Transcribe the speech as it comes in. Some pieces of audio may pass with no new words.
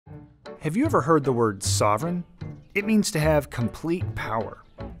Have you ever heard the word sovereign? It means to have complete power.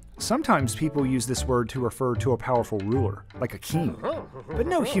 Sometimes people use this word to refer to a powerful ruler, like a king. But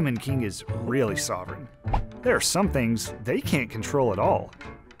no human king is really sovereign. There are some things they can't control at all.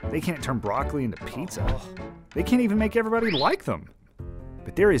 They can't turn broccoli into pizza. They can't even make everybody like them.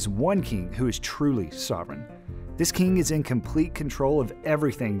 But there is one king who is truly sovereign. This king is in complete control of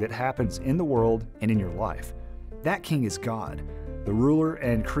everything that happens in the world and in your life. That king is God, the ruler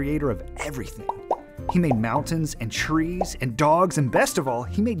and creator of everything. He made mountains and trees and dogs, and best of all,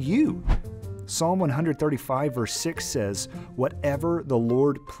 he made you. Psalm 135 verse 6 says, "Whatever the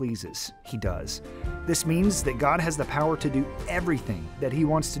Lord pleases, he does." This means that God has the power to do everything that he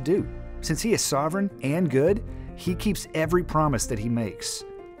wants to do. Since he is sovereign and good, he keeps every promise that he makes.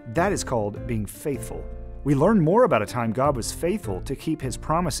 That is called being faithful. We learn more about a time God was faithful to keep his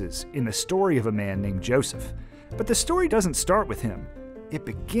promises in the story of a man named Joseph. But the story doesn't start with him. It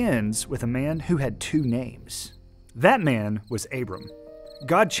begins with a man who had two names. That man was Abram.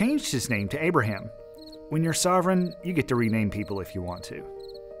 God changed his name to Abraham. When you're sovereign, you get to rename people if you want to.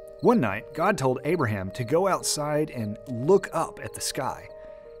 One night, God told Abraham to go outside and look up at the sky.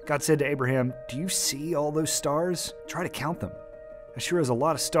 God said to Abraham, "Do you see all those stars? Try to count them. That sure is a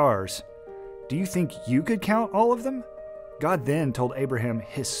lot of stars. Do you think you could count all of them?" God then told Abraham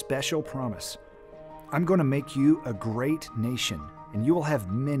his special promise. "I'm going to make you a great nation, and you will have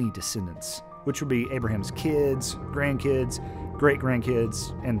many descendants," which will be Abraham's kids, grandkids,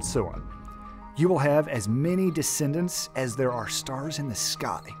 great-grandkids, and so on. "You will have as many descendants as there are stars in the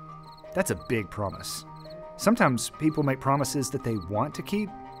sky." That's a big promise. Sometimes people make promises that they want to keep,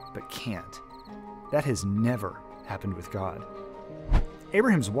 but can't. That has never happened with God.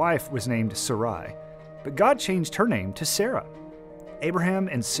 Abraham's wife was named Sarai, but God changed her name to Sarah. Abraham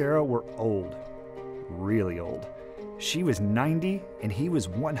and Sarah were old, really old. She was 90 and he was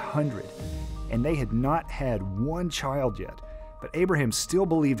 100, and they had not had one child yet, but Abraham still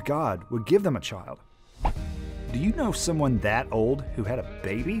believed God would give them a child. Do you know someone that old who had a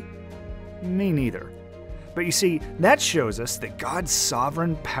baby? Me neither. But you see, that shows us that God's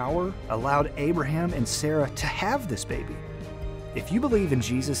sovereign power allowed Abraham and Sarah to have this baby. If you believe in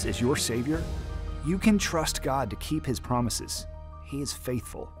Jesus as your Savior, you can trust God to keep his promises. He is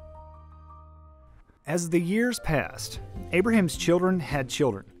faithful. As the years passed, Abraham's children had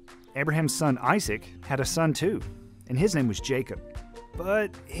children. Abraham's son Isaac had a son too, and his name was Jacob.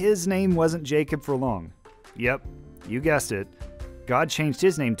 But his name wasn't Jacob for long. Yep, you guessed it. God changed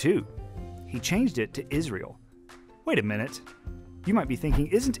his name too. He changed it to Israel. Wait a minute. You might be thinking,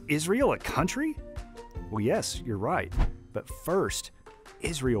 isn't Israel a country? Well, yes, you're right. But first,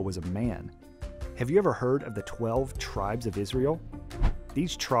 Israel was a man. Have you ever heard of the 12 tribes of Israel?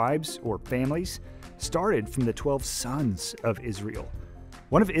 These tribes, or families, started from the 12 sons of Israel.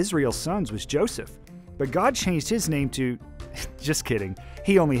 One of Israel's sons was Joseph, but God changed his name to... Just kidding,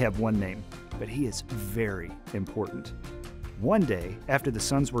 he only had one name, but he is very important. One day, after the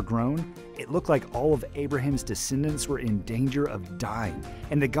sons were grown, it looked like all of Abraham's descendants were in danger of dying,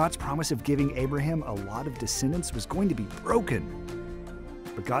 and that God's promise of giving Abraham a lot of descendants was going to be broken.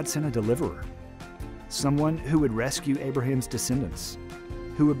 But God sent a deliverer, someone who would rescue Abraham's descendants,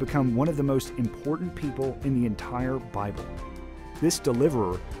 who would become one of the most important people in the entire Bible. This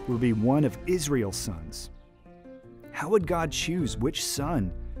deliverer would be one of Israel's sons. How would God choose which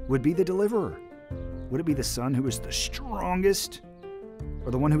son would be the deliverer? Would it be the son who was the strongest,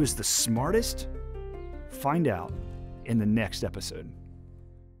 or the one who was the smartest? Find out in the next episode.